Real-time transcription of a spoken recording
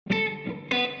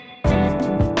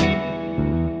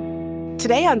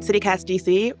Today on CityCast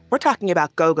DC, we're talking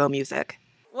about go-go music.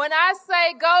 When I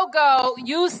say go-go,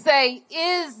 you say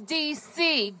is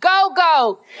DC.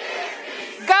 Go-go!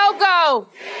 Go-go!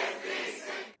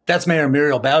 That's Mayor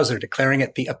Muriel Bowser declaring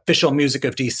it the official music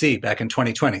of DC back in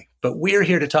 2020. But we're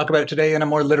here to talk about it today in a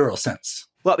more literal sense.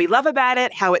 What we love about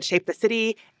it, how it shaped the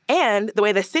city, and the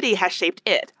way the city has shaped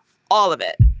it. All of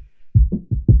it.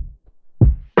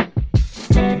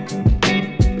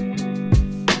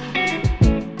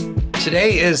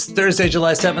 Today is Thursday,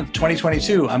 July 7th,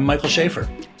 2022. I'm Michael Schaefer.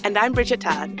 And I'm Bridget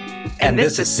Todd. And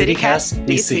this is CityCast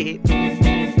DC.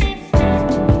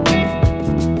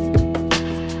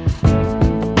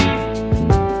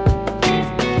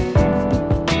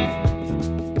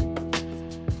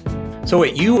 So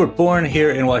wait, you were born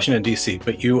here in Washington, D.C.,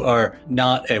 but you are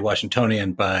not a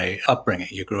Washingtonian by upbringing.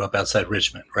 You grew up outside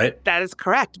Richmond, right? That is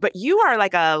correct. But you are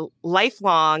like a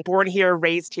lifelong born here,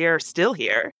 raised here, still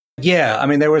here. Yeah, I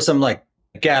mean, there were some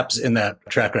gaps in that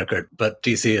track record, but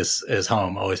DC is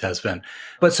home, always has been.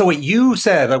 But so what you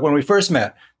said, when we first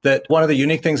met, that one of the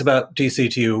unique things about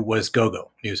DC to you was go-go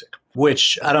music,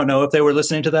 which I don't know if they were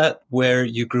listening to that where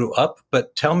you grew up,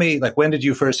 but tell me, when did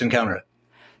you first encounter it?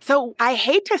 So I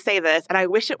hate to say this, and I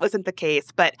wish it wasn't the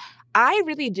case, but I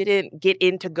really didn't get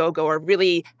into go-go or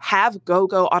really have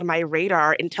go-go on my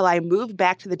radar until I moved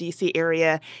back to the DC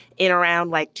area in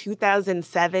around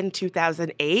 2007,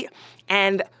 2008.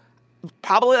 And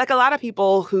probably like a lot of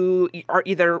people who are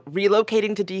either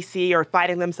relocating to DC or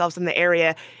finding themselves in the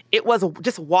area, it was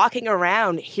just walking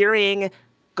around hearing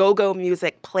go-go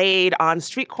music played on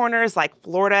street corners like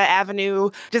Florida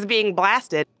Avenue, just being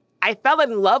blasted. I fell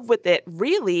in love with it,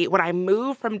 really, when I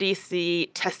moved from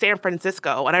D.C. to San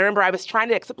Francisco. And I remember I was trying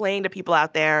to explain to people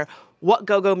out there what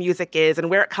go-go music is and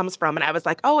where it comes from. And I was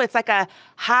like, oh, it's like a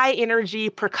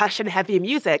high-energy, percussion-heavy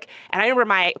music. And I remember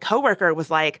my coworker was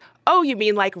like, oh, you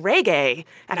mean like reggae?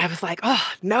 And I was like,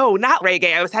 oh, no, not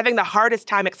reggae. I was having the hardest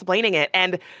time explaining it.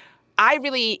 And I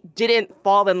really didn't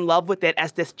fall in love with it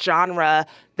as this genre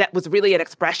that was really an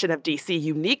expression of DC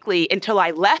uniquely until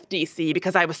I left DC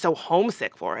because I was so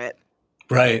homesick for it.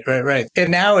 Right.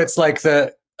 And now it's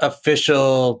the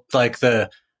official, the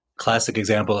classic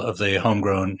example of the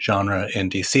homegrown genre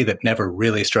in DC that never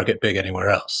really struck it big anywhere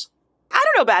else. I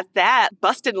don't know about that.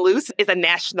 Bustin' Loose is a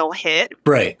national hit.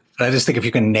 Right. I just think if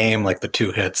you can name the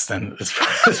two hits, then it's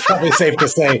probably safe to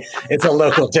say it's a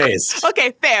local taste.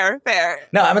 Okay, fair.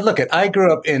 No, I mean, look, I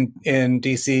grew up in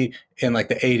DC in the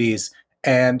 80s.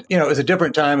 And, it was a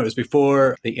different time. It was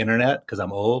before the internet, because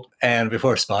I'm old, and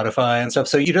before Spotify and stuff.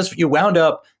 So you wound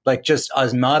up just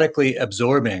osmotically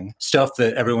absorbing stuff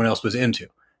that everyone else was into.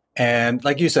 And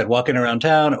like you said, walking around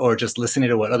town or just listening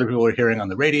to what other people were hearing on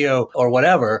the radio or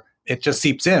whatever, it just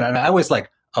seeps in. And I was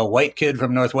a white kid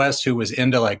from Northwest who was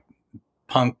into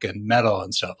punk and metal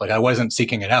and stuff. I wasn't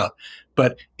seeking it out,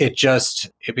 but it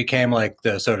became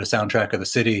the sort of soundtrack of the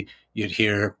city. You'd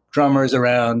hear drummers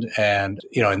around, and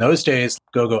in those days,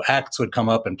 go-go acts would come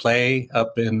up and play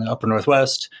up in the upper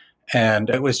Northwest, and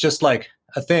it was just a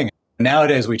thing.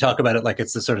 Nowadays, we talk about it like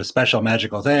it's this sort of special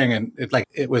magical thing, and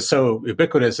it was so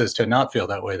ubiquitous as to not feel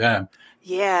that way then.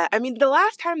 Yeah, I mean, the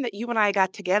last time that you and I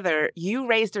got together, you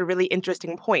raised a really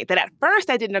interesting point that at first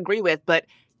I didn't agree with, but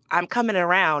I'm coming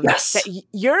around. Yes. That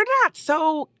you're not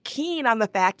so keen on the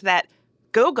fact that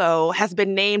go-go has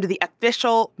been named the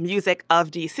official music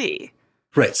of DC.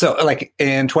 Right. So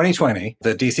in 2020,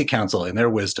 the DC Council, in their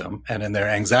wisdom and in their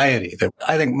anxiety that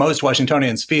I think most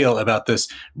Washingtonians feel about this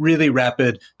really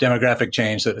rapid demographic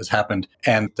change that has happened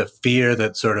and the fear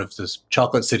that sort of this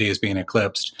chocolate city is being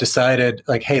eclipsed, decided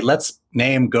hey, let's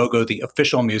name go-go the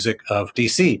official music of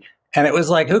DC. And it was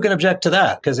who can object to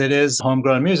that? Because it is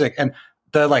homegrown music. And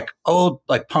the old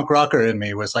punk rocker in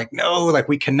me was no,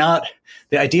 we cannot.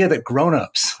 The idea that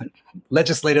grown-ups,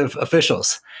 legislative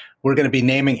officials, were going to be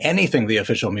naming anything the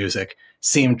official music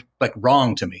seemed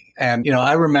wrong to me. And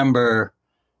I remember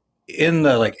in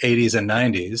the 80s and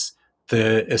 90s,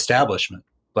 the establishment,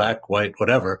 black, white,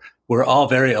 whatever, were all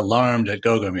very alarmed at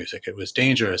go-go music. It was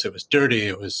dangerous. It was dirty.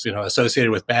 It was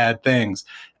associated with bad things.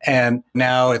 And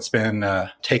now it's been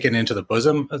taken into the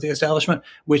bosom of the establishment,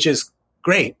 which is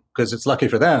great because it's lucky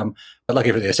for them, but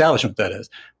lucky for the establishment, that is.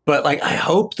 But I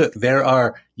hope that there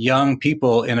are young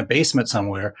people in a basement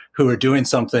somewhere who are doing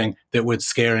something that would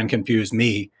scare and confuse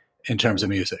me in terms of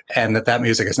music, and that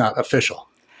music is not official.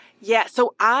 Yeah,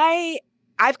 so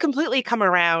I've completely come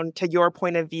around to your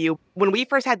point of view. When we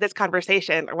first had this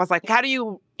conversation, I was like, how do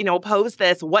you, oppose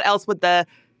this? What else would the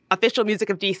official music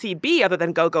of DC be other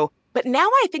than go-go? But now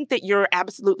I think that you're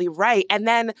absolutely right. And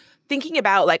then thinking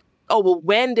about oh, well,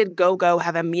 when did go-go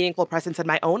have a meaningful presence in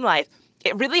my own life?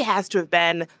 it really has to have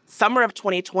been summer of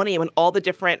 2020 when all the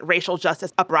different racial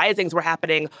justice uprisings were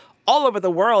happening all over the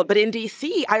world. But in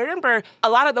DC, I remember a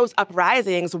lot of those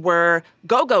uprisings were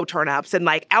go-go turn-ups and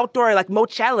like outdoor, like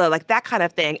Mochella, like that kind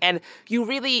of thing. And you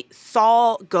really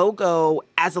saw go-go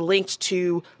as linked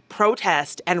to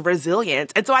protest and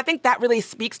resilience. And so I think that really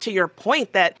speaks to your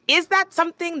point that is that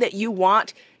something that you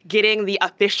want getting the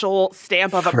official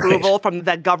stamp of approval from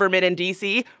the government in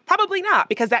DC? Probably not,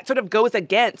 because that sort of goes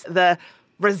against the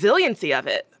resiliency of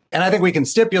it. And I think we can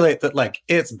stipulate that, like,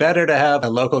 it's better to have a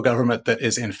local government that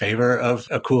is in favor of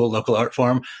a cool local art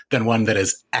form than one that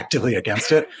is actively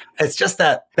against it. It's just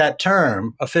that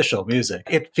term, official music,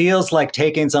 it feels like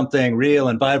taking something real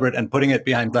and vibrant and putting it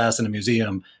behind glass in a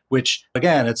museum, which,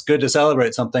 again, it's good to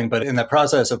celebrate something, but in the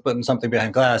process of putting something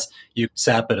behind glass, you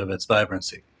sap it of its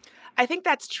vibrancy. I think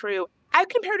that's true. I've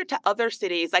compared it to other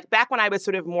cities. Like back when I was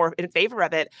sort of more in favor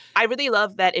of it, I really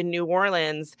love that in New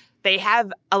Orleans, they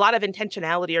have a lot of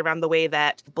intentionality around the way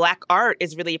that Black art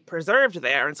is really preserved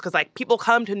there. And it's because like people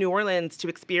come to New Orleans to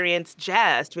experience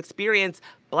jazz, to experience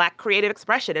Black creative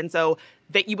expression. And so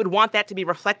that you would want that to be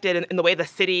reflected in the way the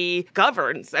city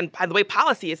governs and the way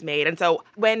policy is made. And so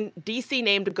when DC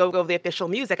named Go-Go the official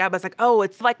music, I was like, oh,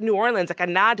 it's like New Orleans, like a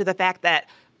nod to the fact that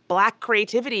Black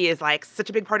creativity is like such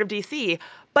a big part of DC.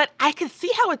 But I could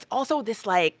see how it's also this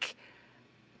like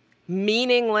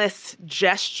meaningless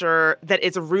gesture that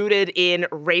is rooted in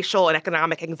racial and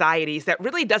economic anxieties that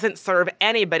really doesn't serve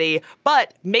anybody,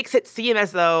 but makes it seem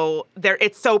as though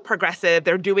it's so progressive,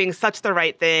 they're doing such the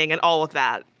right thing and all of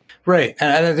that. Right.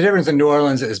 And the difference in New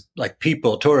Orleans is like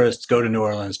tourists go to New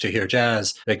Orleans to hear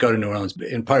jazz. They go to New Orleans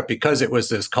in part because it was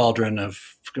this cauldron of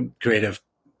creative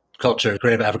culture,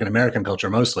 creative African-American culture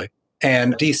mostly.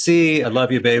 And DC, I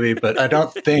love you, baby, but I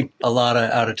don't think a lot of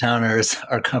out-of-towners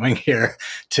are coming here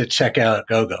to check out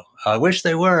go-go. I wish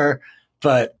they were,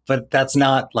 but that's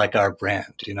not like our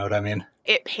brand. Do you know what I mean?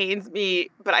 It pains me,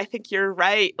 but I think you're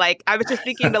right. Like, I was just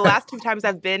thinking the last 2 times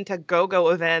I've been to go-go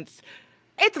events,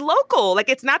 it's local. Like,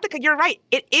 it's not you're right.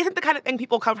 It isn't the kind of thing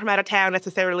people come from out of town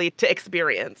necessarily to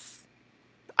experience.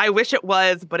 I wish it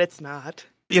was, but it's not.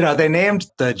 You know, they named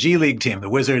the G League team, the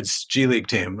Wizards G League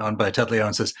team owned by Ted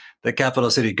Leonsis, the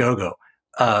Capital City Go-Go,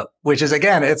 which is,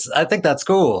 again, I think that's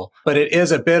cool, but it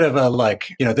is a bit of a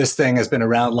like, you know, this thing has been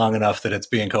around long enough that it's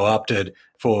being co-opted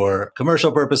for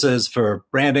commercial purposes, for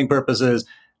branding purposes.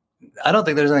 I don't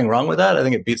think there's anything wrong with that. I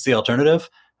think it beats the alternative,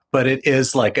 but it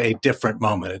is like a different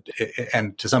moment.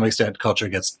 And to some extent, culture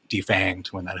gets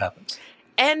defanged when that happens.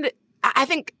 And I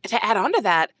think to add on to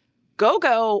that,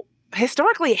 Go-Go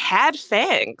historically had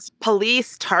fangs.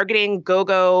 Police targeting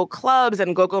go-go clubs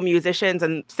and go-go musicians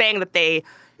and saying that they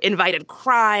invited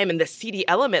crime and the seedy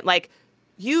element. Like,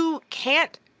 you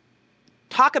can't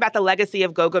talk about the legacy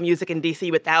of go-go music in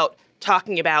DC without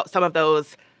talking about some of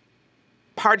those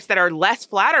parts that are less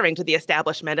flattering to the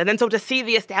establishment. And then so to see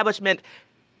the establishment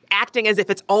acting as if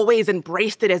it's always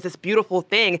embraced it as this beautiful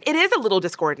thing, it is a little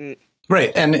discordant.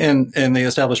 Right. And in the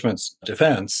establishment's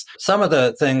defense, some of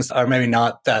the things are maybe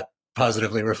not that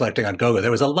positively reflecting on go-go.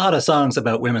 There was a lot of songs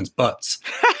about women's butts.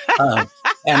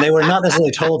 And they were not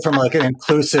necessarily told from like an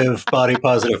inclusive, body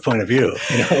positive point of view.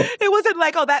 You know? It wasn't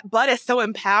like, oh, that butt is so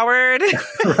empowered.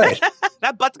 Right.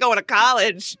 That butt's going to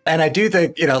college. And I do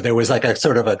think, you know, there was like a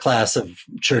sort of a class of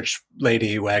church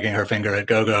lady wagging her finger at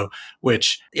go-go,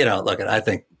 which, you know, look, I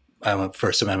think I'm a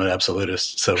First Amendment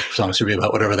absolutist, so songs should be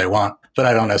about whatever they want. But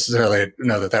I don't necessarily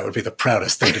know that would be the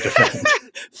proudest thing to defend.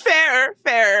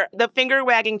 Fair. The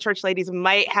finger-wagging church ladies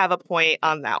might have a point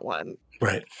on that one.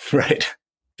 Right.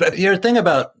 But your thing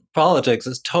about politics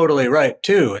is totally right,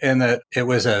 too, in that it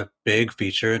was a big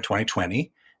feature in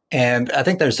 2020. And I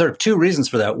think there's sort of 2 reasons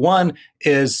for that. One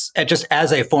is just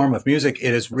as a form of music,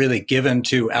 it is really given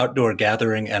to outdoor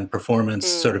gathering and performance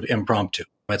sort of impromptu.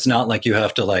 It's not like you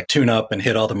have to like tune up and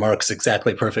hit all the marks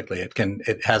exactly perfectly.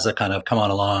 It has a kind of come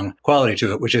on along quality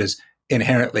to it, which is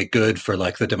inherently good for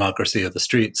like the democracy of the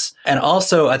streets. And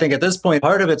also, I think at this point,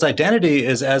 part of its identity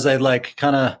is as a like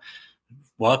kind of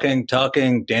walking,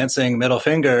 talking, dancing middle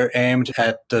finger aimed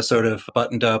at the sort of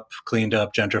buttoned up, cleaned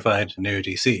up, gentrified new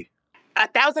DC.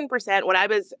 1,000%. When I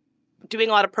was doing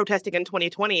a lot of protesting in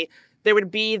 2020, there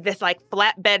would be this like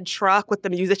flatbed truck with the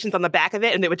musicians on the back of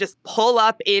it, and they would just pull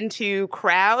up into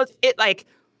crowds. It like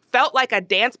felt like a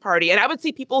dance party. And I would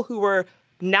see people who were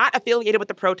not affiliated with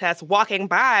the protests walking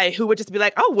by who would just be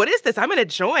like, oh, what is this? I'm going to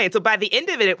join. So by the end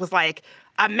of it, it was like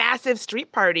a massive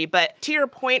street party. But to your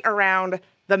point around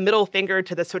the middle finger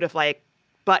to the sort of like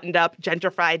buttoned up,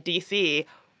 gentrified DC,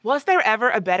 was there ever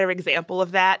a better example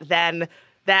of that than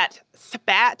that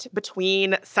spat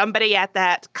between somebody at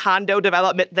that condo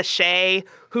development, the Shea,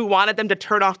 who wanted them to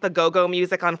turn off the go-go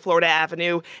music on Florida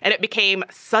Avenue, and it became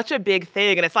such a big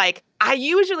thing. And it's like, I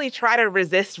usually try to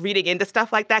resist reading into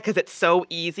stuff like that because it's so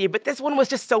easy, but this one was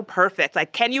just so perfect.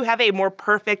 Like, can you have a more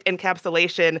perfect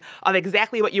encapsulation of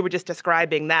exactly what you were just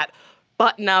describing, that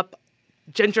button-up,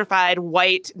 gentrified,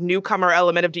 white, newcomer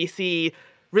element of DC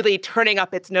really turning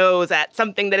up its nose at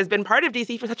something that has been part of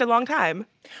DC for such a long time?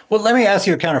 Well, let me ask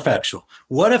you a counterfactual.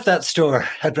 What if that store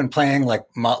had been playing like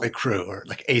Motley Crue or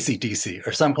like AC/DC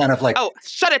or some kind of like... Oh,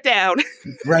 shut it down.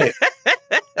 Right.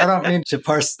 I don't mean to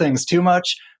parse things too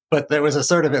much, but there was a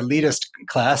sort of elitist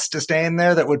class disdain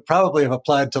there that would probably have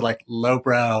applied to like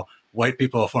lowbrow white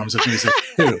people forms of music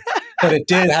too. But it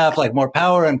did have like more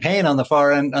power and pain on the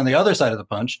far end, on the other side of the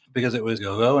punch, because it was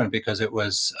go-go and because it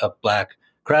was a Black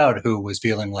crowd who was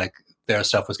feeling like their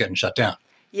stuff was getting shut down.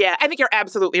 Yeah, I think you're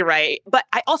absolutely right. But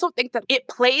I also think that it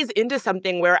plays into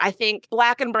something where I think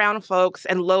Black and brown folks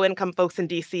and low-income folks in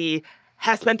DC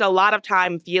have spent a lot of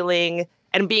time feeling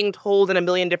and being told in a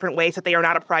million different ways that they are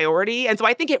not a priority. And so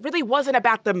I think it really wasn't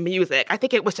about the music. I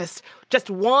think it was just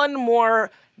one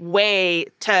more way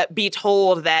to be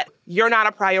told that you're not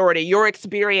a priority. Your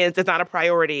experience is not a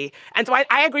priority. And so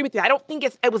I agree with you. I don't think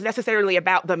it was necessarily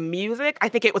about the music. I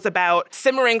think it was about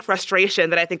simmering frustration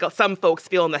that I think some folks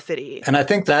feel in the city. And I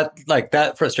think that like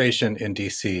that frustration in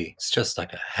DC, it's just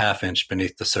like a half inch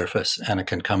beneath the surface, and it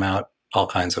can come out all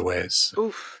kinds of ways.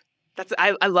 Oof.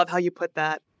 I love how you put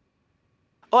that.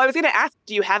 Oh, I was going to ask,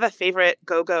 do you have a favorite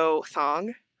go-go song?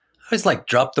 I always like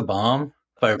Drop the Bomb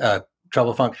by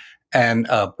Trouble Funk and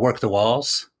Work the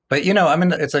Walls. But, you know, I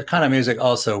mean, it's a kind of music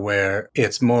also where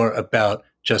it's more about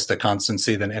just the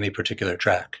constancy than any particular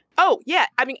track. Oh, yeah.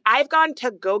 I mean, I've gone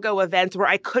to go-go events where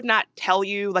I could not tell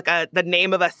you like the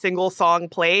name of a single song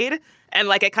played. And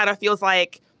like, it kind of feels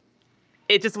like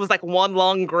it just was like one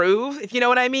long groove, if you know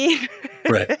what I mean.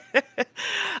 Right.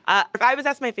 If I was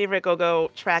asked my favorite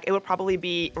go-go track, it would probably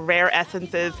be Rare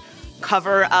Essence's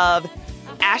cover of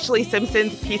Ashlee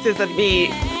Simpson's Pieces of Me.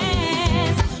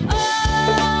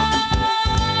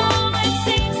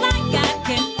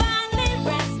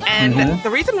 And the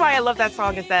reason why I love that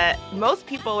song is that most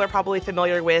people are probably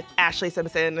familiar with Ashlee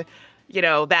Simpson, you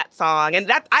know, that song. And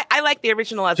that I like the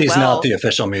original as well. She's not the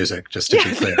official music, just to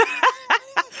be clear.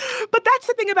 But that's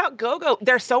the thing about go-go.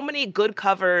 There's so many good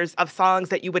covers of songs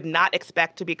that you would not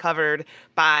expect to be covered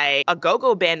by a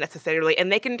go-go band necessarily, and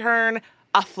they can turn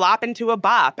a flop into a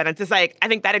bop. And it's just like, I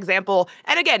think that example,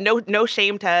 and again, no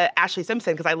shame to Ashlee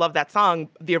Simpson, because I love that song,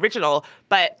 the original,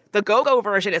 but the go-go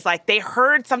version is like, they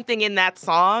heard something in that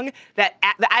song that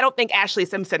I don't think Ashlee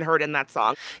Simpson heard in that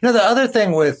song. You know, the other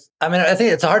thing I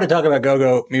think it's hard to talk about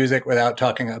go-go music without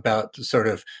talking about sort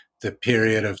of the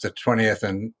period of the 20th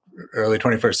and early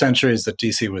 21st centuries that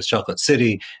DC was Chocolate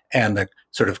City and the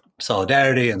sort of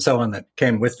solidarity and so on that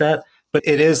came with that. But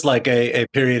it is like a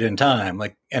period in time,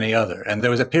 like any other. And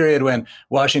there was a period when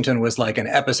Washington was like an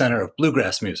epicenter of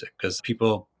bluegrass music because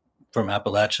people from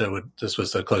Appalachia, this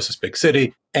was the closest big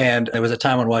city. And there was a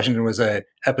time when Washington was a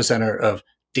epicenter of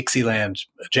Dixieland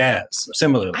jazz,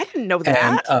 similarly. I didn't know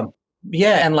that. And,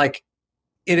 and like,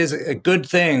 it is a good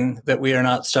thing that we are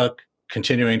not stuck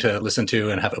continuing to listen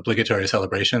to and have obligatory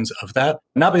celebrations of that.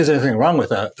 Not because there's anything wrong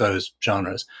with those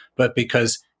genres, but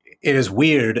because it is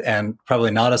weird and probably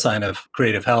not a sign of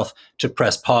creative health to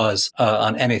press pause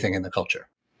on anything in the culture.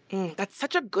 That's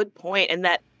such a good point. And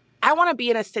that I want to be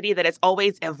in a city that is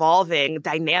always evolving,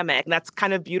 dynamic. And that's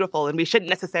kind of beautiful. And we shouldn't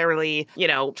necessarily,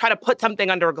 try to put something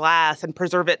under glass and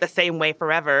preserve it the same way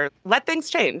forever. Let things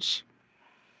change.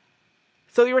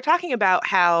 So we were talking about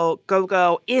how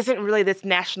go-go isn't really this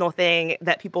national thing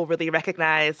that people really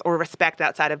recognize or respect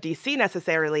outside of DC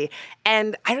necessarily.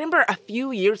 And I remember a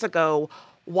few years ago,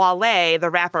 Wale, the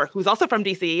rapper, who's also from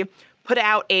DC, put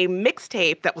out a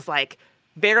mixtape that was like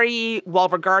very well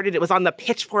regarded. It was on the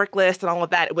Pitchfork list and all of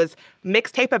that. It was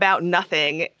Mixtape About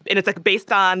Nothing. And it's like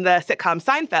based on the sitcom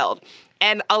Seinfeld.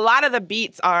 And a lot of the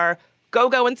beats are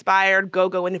go-go inspired,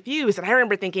 go-go infused. And I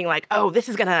remember thinking like, oh, this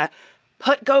is going to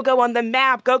put go-go on the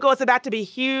map. Go-go is about to be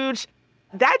huge.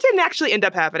 That didn't actually end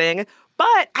up happening.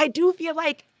 But I do feel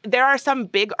like there are some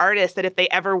big artists that if they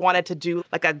ever wanted to do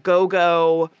like a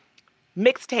go-go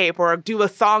mixtape or do a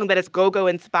song that is go-go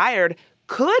inspired,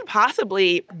 could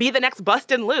possibly be the next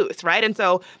Bustin' Loose, right? And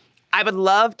so I would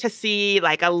love to see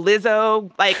like a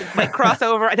Lizzo like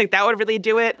crossover. I think that would really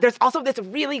do it. There's also this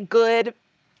really good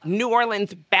New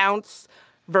Orleans bounce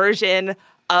version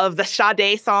of the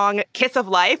Sade song Kiss of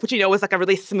Life, which was like a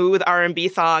really smooth R&B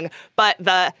song. But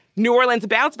the New Orleans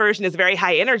bounce version is very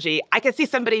high energy. I could see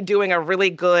somebody doing a really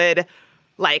good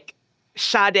like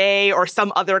Sade or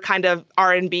some other kind of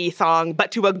R&B song,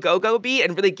 but to a go-go beat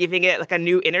and really giving it like a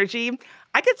new energy.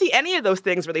 I could see any of those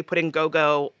things really putting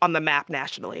go-go on the map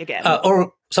nationally again.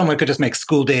 Or someone could just make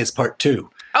School Days Part 2.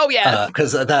 Oh, yes.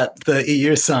 Because the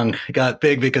EU song got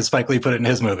big because Spike Lee put it in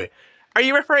his movie. Are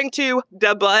you referring to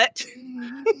Da Butt?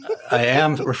 I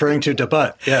am referring to Da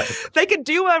Butt, yes. They could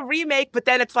do a remake, but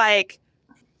then it's like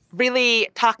really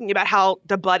talking about how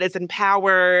Da Butt is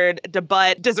empowered, Da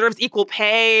Butt deserves equal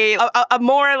pay, a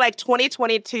more like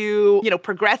 2022,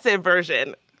 progressive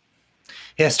version.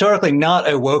 Yeah, historically not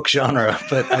a woke genre,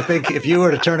 but I think if you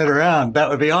were to turn it around, that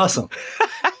would be awesome.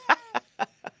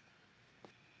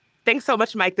 Thanks so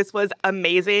much, Mike. This was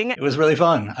amazing. It was really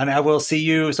fun, and I will see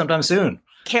you sometime soon.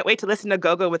 Can't wait to listen to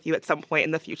Go-Go with you at some point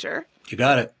in the future. You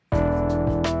got it.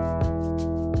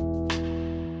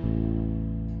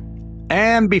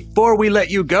 And before we let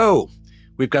you go,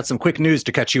 we've got some quick news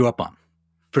to catch you up on.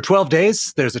 For 12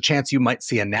 days, there's a chance you might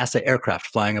see a NASA aircraft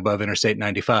flying above Interstate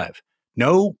 95.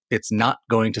 No, it's not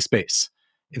going to space.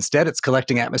 Instead, it's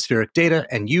collecting atmospheric data,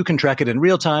 and you can track it in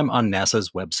real time on NASA's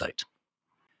website.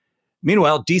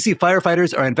 Meanwhile, DC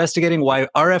firefighters are investigating why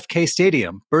RFK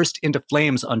Stadium burst into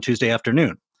flames on Tuesday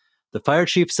afternoon. The fire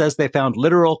chief says they found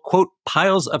literal, quote,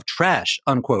 piles of trash,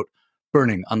 unquote,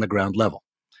 burning on the ground level.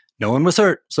 No one was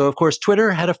hurt, so of course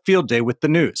Twitter had a field day with the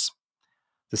news.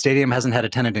 The stadium hasn't had a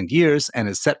tenant in years and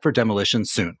is set for demolition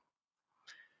soon.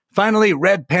 Finally,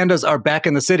 red pandas are back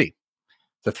in the city.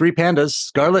 The 3 pandas,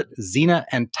 Scarlet, Xena,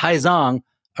 and Taizong,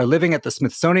 are living at the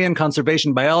Smithsonian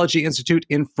Conservation Biology Institute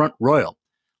in Front Royal.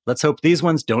 Let's hope these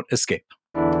ones don't escape.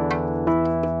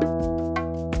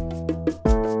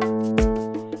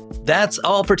 That's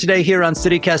all for today here on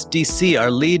CityCast DC.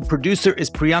 Our lead producer is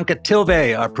Priyanka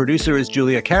Tilve. Our producer is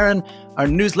Julia Karen. Our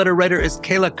newsletter writer is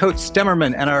Kayla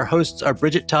Coates-Stemmerman. And our hosts are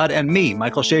Bridget Todd and me,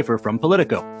 Michael Schaefer from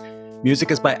Politico.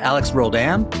 Music is by Alex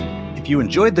Roldan. If you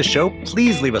enjoyed the show,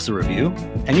 please leave us a review.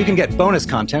 And you can get bonus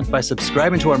content by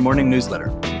subscribing to our morning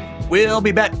newsletter. We'll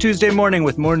be back Tuesday morning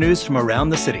with more news from around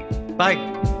the city. Bye.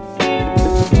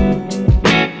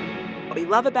 What we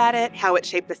love about it, how it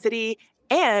shaped the city,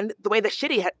 and the way the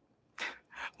shitty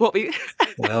Well.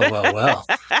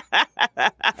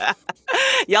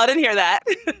 Y'all didn't hear that.